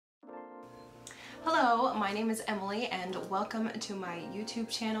Hello, my name is Emily and welcome to my YouTube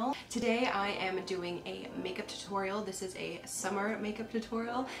channel. Today I am doing a makeup tutorial. This is a summer makeup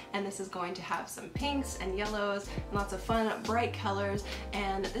tutorial and this is going to have some pinks and yellows and lots of fun bright colors,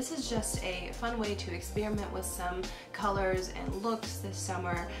 and this is just a fun way to experiment with some colors and looks this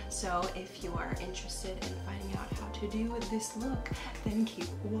summer. So if you are interested in finding out how to do this look, then keep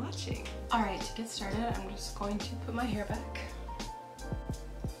watching. Alright, to get started I'm just going to put my hair back.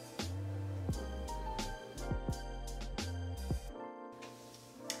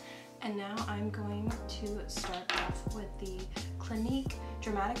 And now I'm going to start off with the Clinique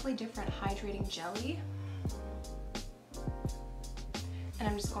Dramatically Different Hydrating Jelly. And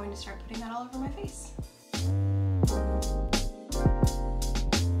I'm just going to start putting that all over my face.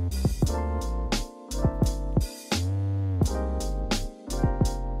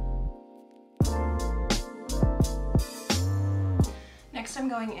 Next I'm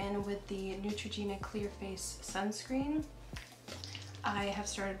going in with the Neutrogena Clear Face Sunscreen. I have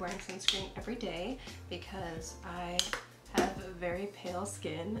started wearing sunscreen every day because I have very pale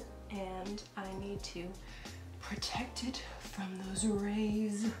skin and I need to protect it from those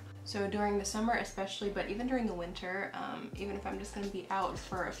rays. So during the summer especially, but even during the winter, even if I'm just going to be out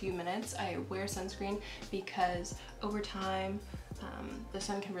for a few minutes, I wear sunscreen because over time the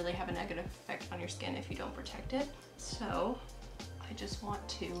sun can really have a negative effect on your skin if you don't protect it. So I just want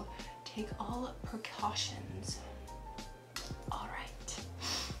to take all precautions. Alright.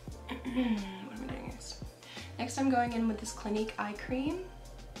 What am I doing next? Next I'm going in with this Clinique eye cream.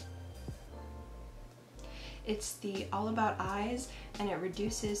 It's the All About Eyes and it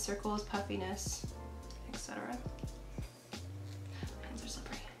reduces circles, puffiness, etc. My hands are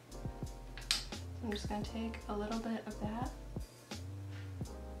slippery. I'm just going to take a little bit of that.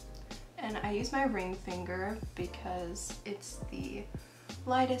 And I use my ring finger because it's the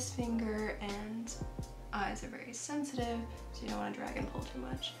lightest finger and eyes are very sensitive, so you don't want to drag and pull too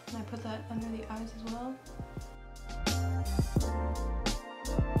much. And I put that under the eyes as well.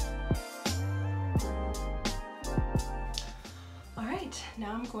 Alright,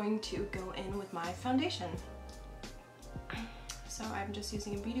 now I'm going to go in with my foundation. So I'm just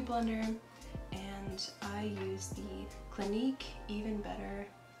using a beauty blender and I use the Clinique Even Better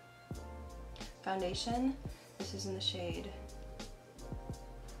foundation. This is in the shade,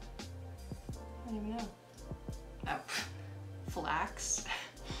 I don't even know. Oh, Flax.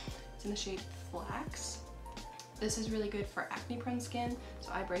 It's in the shade Flax. This is really good for acne prone skin,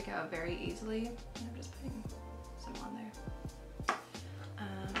 so I break out very easily. And I'm just putting some on there.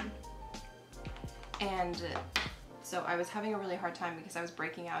 So I was having a really hard time because I was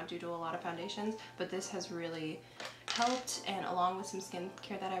breaking out due to a lot of foundations, but this has really helped, and along with some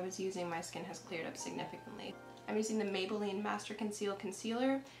skincare that I was using, my skin has cleared up significantly. I'm using the Maybelline MasterConceal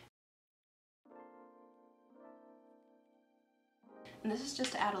Concealer. And this is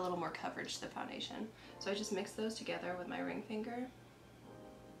just to add a little more coverage to the foundation. So I just mix those together with my ring finger.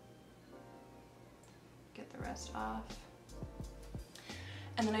 Get the rest off.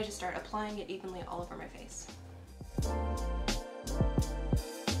 And then I just start applying it evenly all over my face. I'm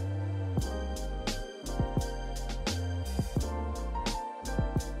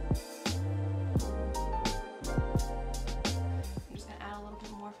just going to add a little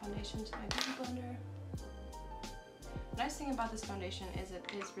bit more foundation to my beauty blender. The nice thing about this foundation is it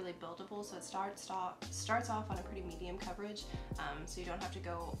is really buildable, so it starts off on a pretty medium coverage, so you don't have to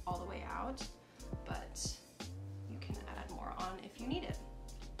go all the way out, but you can add more on if you need it.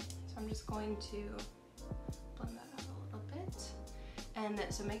 So I'm just going to blend that out a little bit, and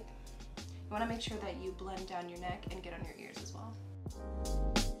so you want to make sure that you blend down your neck and get on your ears as well.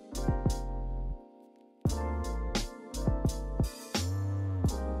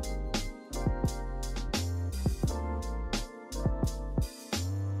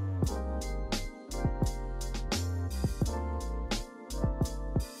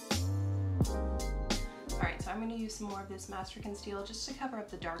 I'm going to use some more of this MasterConceal just to cover up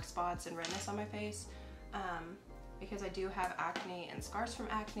the dark spots and redness on my face, because I do have acne and scars from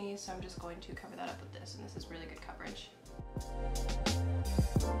acne, so I'm just going to cover that up with this, and this is really good coverage.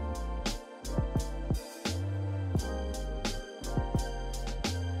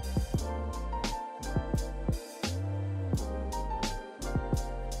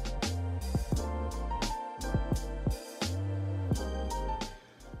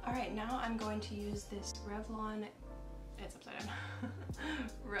 Now I'm going to use this Revlon, it's upside down,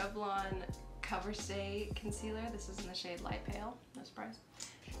 Revlon Colorstay concealer. This is in the shade Light Pale, no surprise.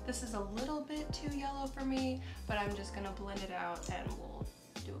 This is a little bit too yellow for me, but I'm just gonna blend it out and we'll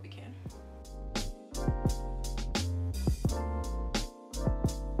do what we can.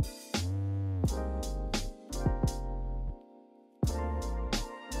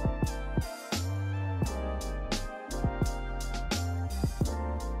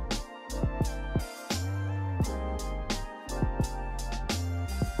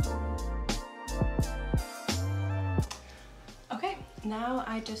 now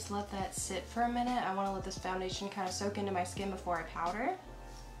I just let that sit for a minute. I want to let this foundation kind of soak into my skin before I powder.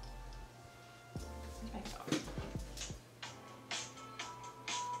 Where's my phone?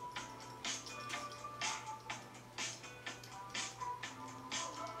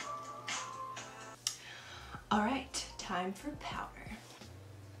 Alright, time for powder.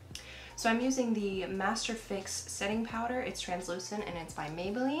 So I'm using the MasterFix setting powder. It's translucent and it's by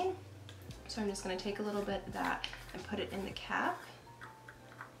Maybelline. So I'm just going to take a little bit of that and put it in the cap.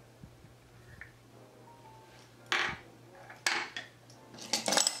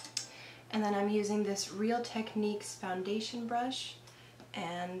 And then I'm using this Real Techniques foundation brush,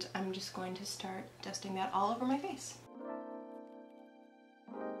 and I'm just going to start dusting that all over my face.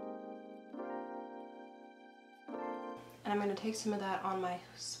 And I'm going to take some of that on my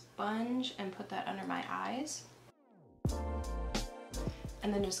sponge and put that under my eyes.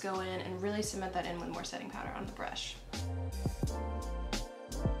 And then just go in and really cement that in with more setting powder on the brush.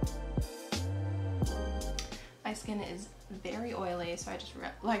 My skin is very oily, so I just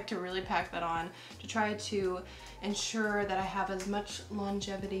like to really pack that on to try to ensure that I have as much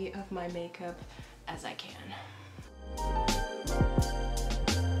longevity of my makeup as I can.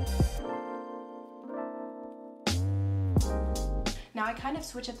 Now I kind of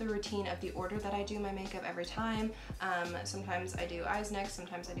switch up the routine of the order that I do my makeup every time. Sometimes I do eyes next,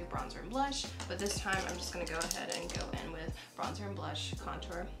 sometimes I do bronzer and blush, but this time I'm just going to go ahead and go in with bronzer and blush,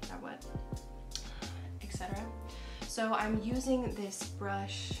 contour, etc. So I'm using this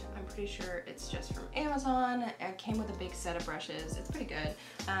brush, I'm pretty sure it's just from Amazon. It came with a big set of brushes, it's pretty good.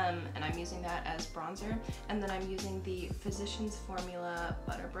 And I'm using that as bronzer. And then I'm using the Physicians Formula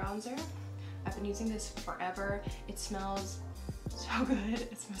Butter Bronzer. I've been using this forever. It smells so good.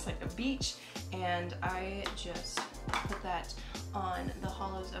 It smells like a beach. And I just put that on the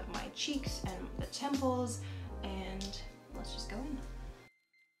hollows of my cheeks and the temples. And let's just go in.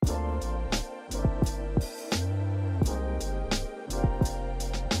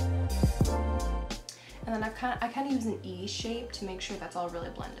 And then I kind of use an E shape to make sure that's all really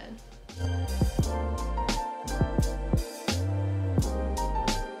blended.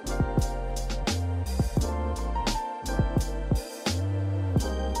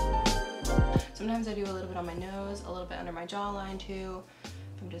 Sometimes I do a little bit on my nose, a little bit under my jawline too,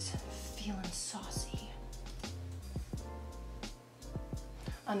 if I'm just feeling saucy.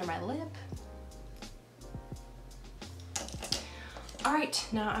 Under my lip. Alright,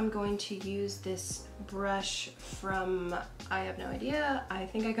 now I'm going to use this brush from, I have no idea, I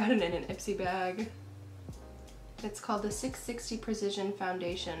think I got it in an Ipsy bag. It's called the 660 Precision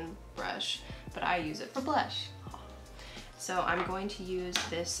Foundation Brush, but I use it for blush. So I'm going to use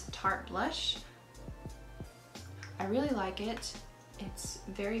this Tart blush. I really like it. It's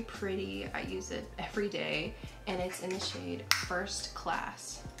very pretty. I use it every day, and it's in the shade First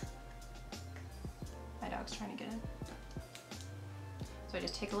Class. My dog's trying to get in. So I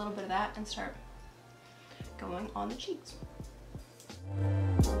just take a little bit of that and start going on the cheeks.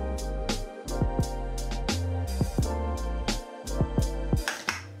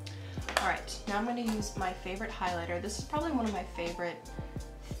 Alright, now I'm going to use my favorite highlighter. This is probably one of my favorite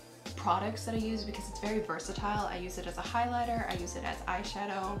products that I use because it's very versatile. I use it as a highlighter, I use it as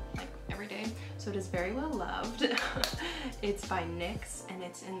eyeshadow, like every day, so it is very well loved. It's by NYX and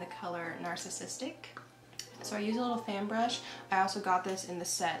it's in the color Narcissistic. So I use a little fan brush. I also got this in the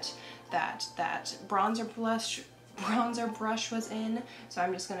set that bronzer brush was in. So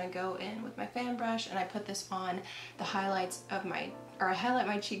I'm just gonna go in with my fan brush and I put this on the highlights of I highlight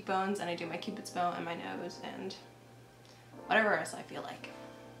my cheekbones and I do my cupid's bow and my nose and whatever else I feel like.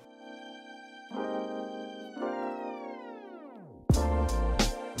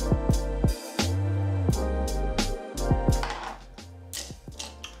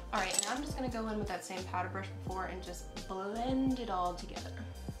 Go in with that same powder brush before and just blend it all together.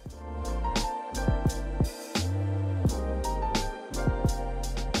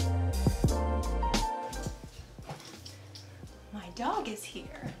 My dog is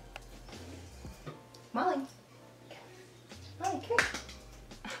here. Molly. Molly, come here.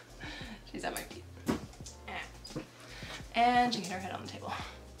 She's at my feet. And she hit her head on the table.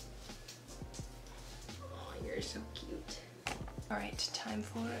 Oh, you're so cute. Alright, time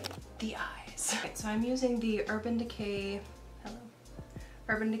for the eyes. Okay, so I'm using the Urban Decay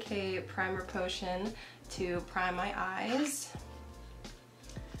Primer Potion to prime my eyes. I'm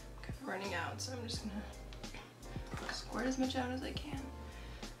kind of running out, so I'm just gonna squirt as much out as I can.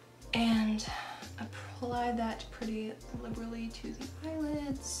 And apply that pretty liberally to the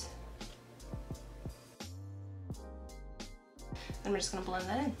eyelids. And we're just gonna blend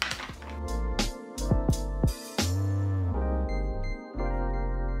that in.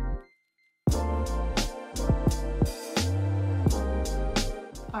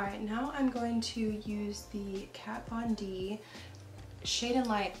 going to use the Kat Von D Shade and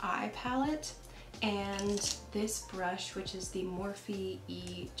Light Eye Palette and this brush, which is the Morphe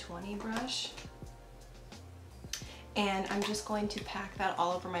E20 brush. And I'm just going to pack that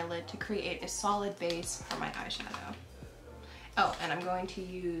all over my lid to create a solid base for my eyeshadow. Oh, and I'm going to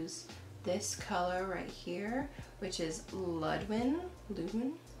use this color right here, which is Ludwin. I don't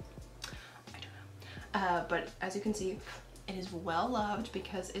know. But as you can see, it is well loved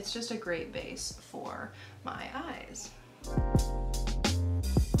because it's just a great base for my eyes.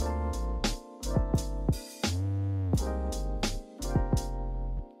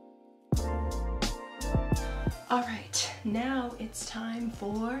 Alright, now it's time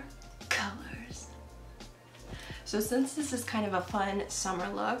for colors. So since this is kind of a fun summer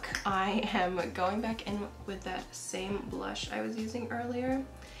look, I am going back in with that same blush I was using earlier,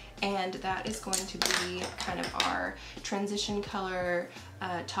 and that is going to be kind of our transition color,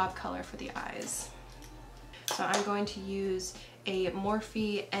 top color for the eyes. So I'm going to use a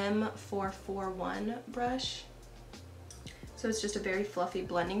Morphe M441 brush. So it's just a very fluffy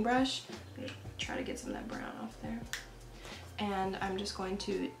blending brush. I'm gonna try to get some of that brown off there. And I'm just going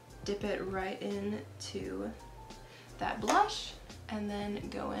to dip it right into that blush and then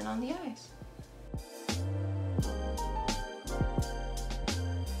go in on the eyes.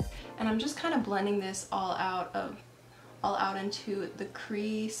 And I'm just kind of blending this all out into the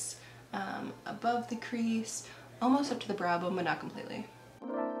crease, above the crease, almost up to the brow bone, but not completely.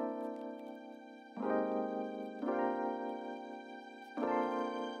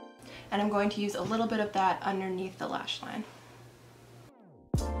 And I'm going to use a little bit of that underneath the lash line.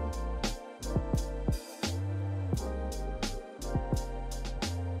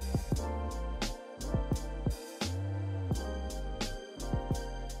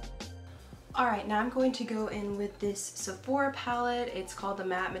 Alright, now I'm going to go in with this Sephora palette. It's called the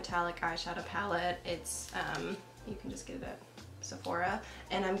Matte Metallic Eyeshadow Palette. It's, you can just get it at Sephora.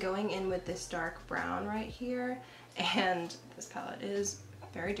 And I'm going in with this dark brown right here. And this palette is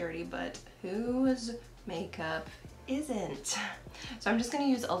very dirty, but whose makeup isn't? So I'm just going to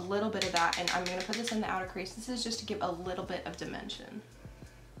use a little bit of that, and I'm going to put this in the outer crease. This is just to give a little bit of dimension.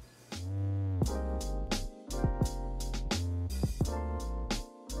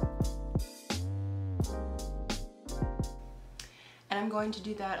 And I'm going to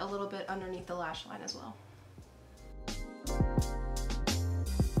do that a little bit underneath the lash line as well.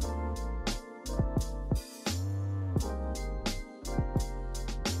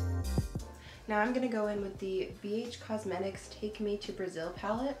 Now I'm going to go in with the BH Cosmetics Take Me to Brazil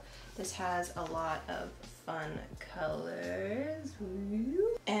palette. This has a lot of fun colors.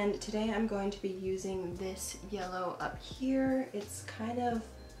 And today I'm going to be using this yellow up here. It's kind of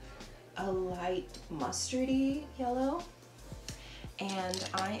a light mustardy yellow. And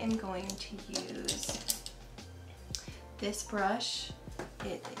I am going to use this brush.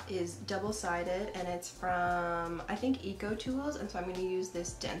 It is double-sided and it's from, I think, Eco Tools, and so I'm going to use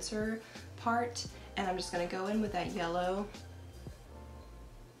this denser part, and I'm just going to go in with that yellow,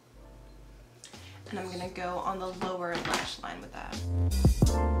 and I'm going to go on the lower lash line with that.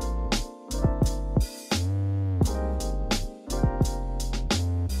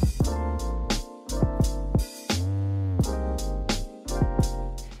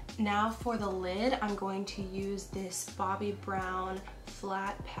 Now for the lid, I'm going to use this Bobbi Brown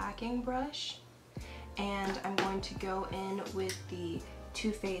flat packing brush, and I'm going to go in with the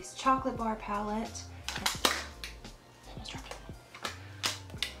Too Faced Chocolate Bar palette.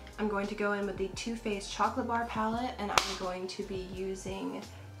 I'm going to go in with the Too Faced Chocolate Bar palette, and I'm going to be using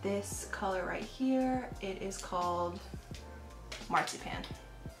this color right here. It is called Marzipan,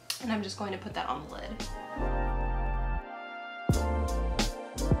 and I'm just going to put that on the lid.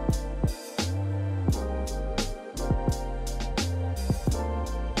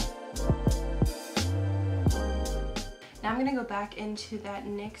 Now I'm going to go back into that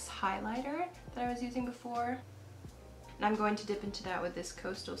NYX highlighter that I was using before, and I'm going to dip into that with this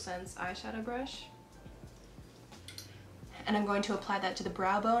Coastal Scents eyeshadow brush, and I'm going to apply that to the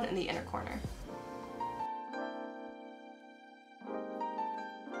brow bone and the inner corner.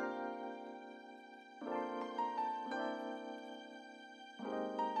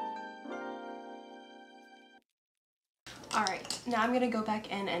 Alright, now I'm going to go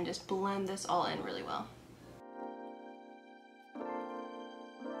back in and just blend this all in really well.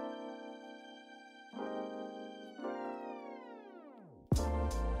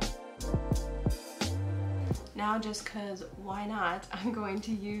 Now, just cause why not, I'm going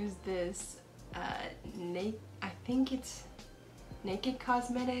to use this I think it's Naked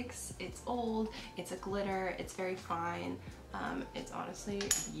Cosmetics. It's old, it's a glitter, it's very fine, it's honestly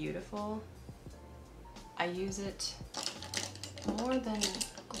beautiful. I use it more than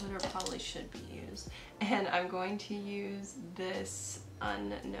glitter probably should be used. And I'm going to use this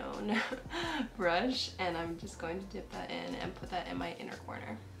unknown brush, and I'm just going to dip that in and put that in my inner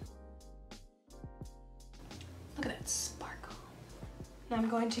corner. Look at that sparkle. Now I'm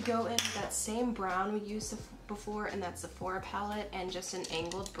going to go in with that same brown we used before in that Sephora palette and just an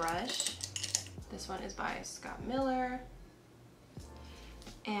angled brush. This one is by Scott Miller.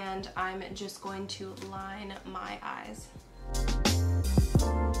 And I'm just going to line my eyes.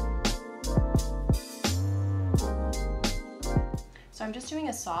 So I'm just doing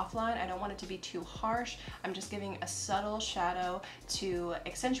a soft line. I don't want it to be too harsh. I'm just giving a subtle shadow to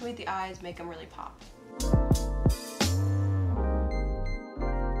accentuate the eyes, make them really pop.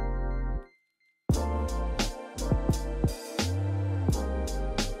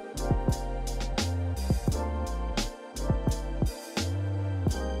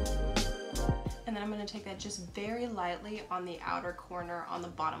 And then I'm going to take that just very lightly on the outer corner on the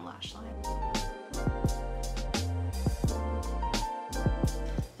bottom lash line.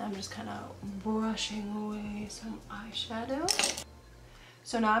 I'm just kind of brushing away some eyeshadow.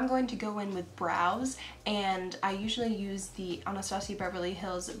 So now I'm going to go in with brows, and I usually use the Anastasia Beverly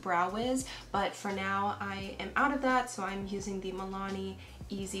Hills Brow Wiz, but for now I am out of that, so I'm using the Milani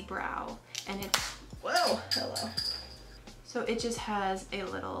Easy Brow, and it's, whoa, hello. So it just has a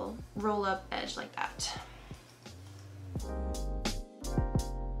little roll up edge like that.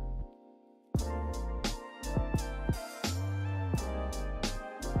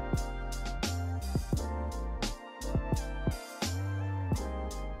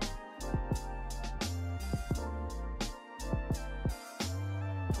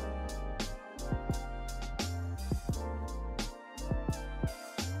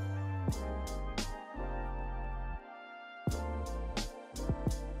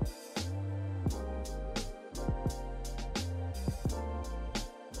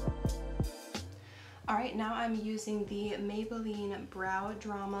 Alright, now I'm using the Maybelline Brow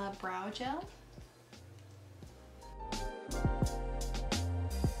Drama Brow Gel.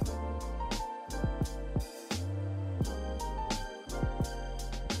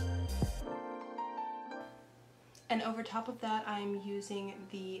 And over top of that, I'm using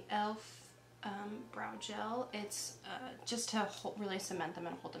the e.l.f. Brow Gel. It's just to really cement them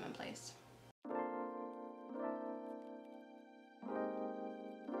and hold them in place.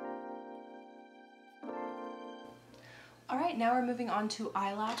 Alright, now we're moving on to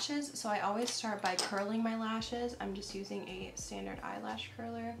eyelashes. So I always start by curling my lashes. I'm just using a standard eyelash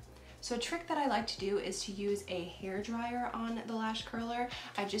curler. So a trick that I like to do is to use a hairdryer on the lash curler.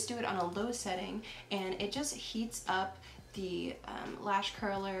 I just do it on a low setting, and it just heats up the lash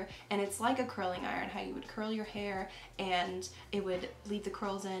curler, and it's like a curling iron, how you would curl your hair and it would leave the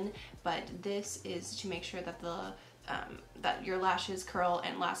curls in, but this is to make sure that that your lashes curl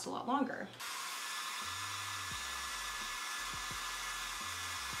and last a lot longer.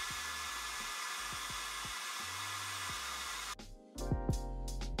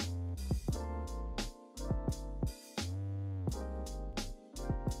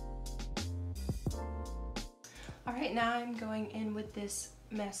 Alright, now I'm going in with this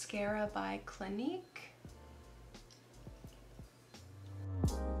mascara by Clinique.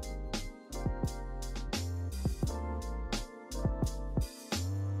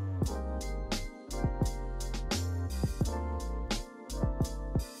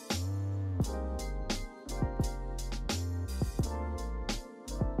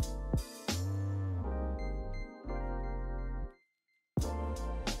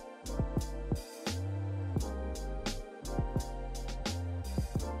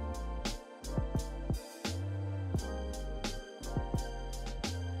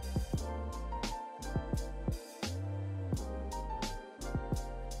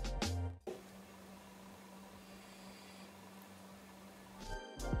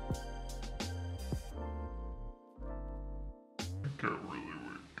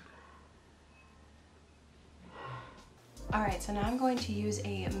 Alright, so now I'm going to use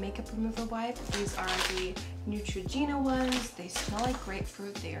a makeup remover wipe. These are the Neutrogena ones. They smell like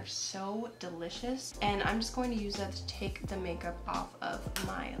grapefruit. They are so delicious. And I'm just going to use that to take the makeup off of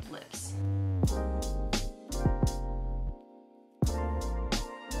my lips.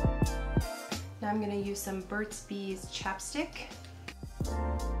 Now I'm going to use some Burt's Bees chapstick.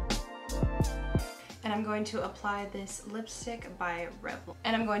 And I'm going to apply this lipstick by Revlon.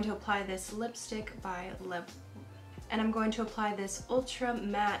 And I'm going to apply this lipstick by And I'm going to apply this Ultra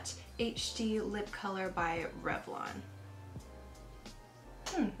Matte HD Lip Color by Revlon.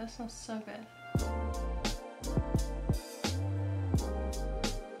 That smells so good.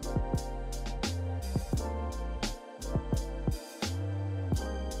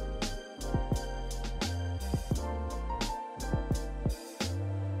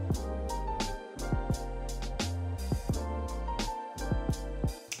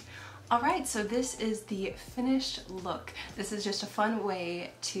 Alright, so this is the finished look. This is just a fun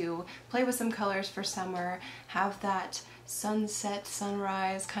way to play with some colors for summer, have that sunset,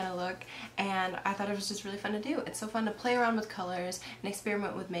 sunrise kind of look, and I thought it was just really fun to do. It's so fun to play around with colors and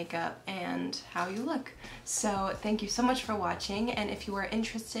experiment with makeup and how you look. So thank you so much for watching, and if you are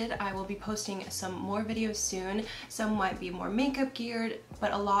interested, I will be posting some more videos soon. Some might be more makeup geared,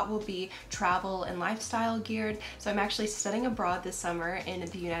 but a lot will be travel and lifestyle geared. So I'm actually studying abroad this summer in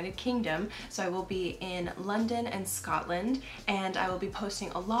the United Kingdom, so I will be in London and Scotland, and I will be posting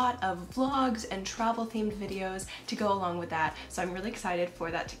a lot of vlogs and travel themed videos to go along with that. So I'm really excited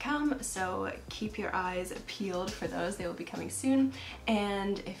for that to come, so keep your eyes peeled for those. They will be coming soon,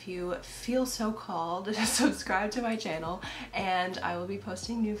 and if you feel so called, subscribe to my channel and I will be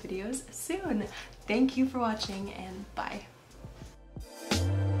posting new videos soon. Thank you for watching, and bye.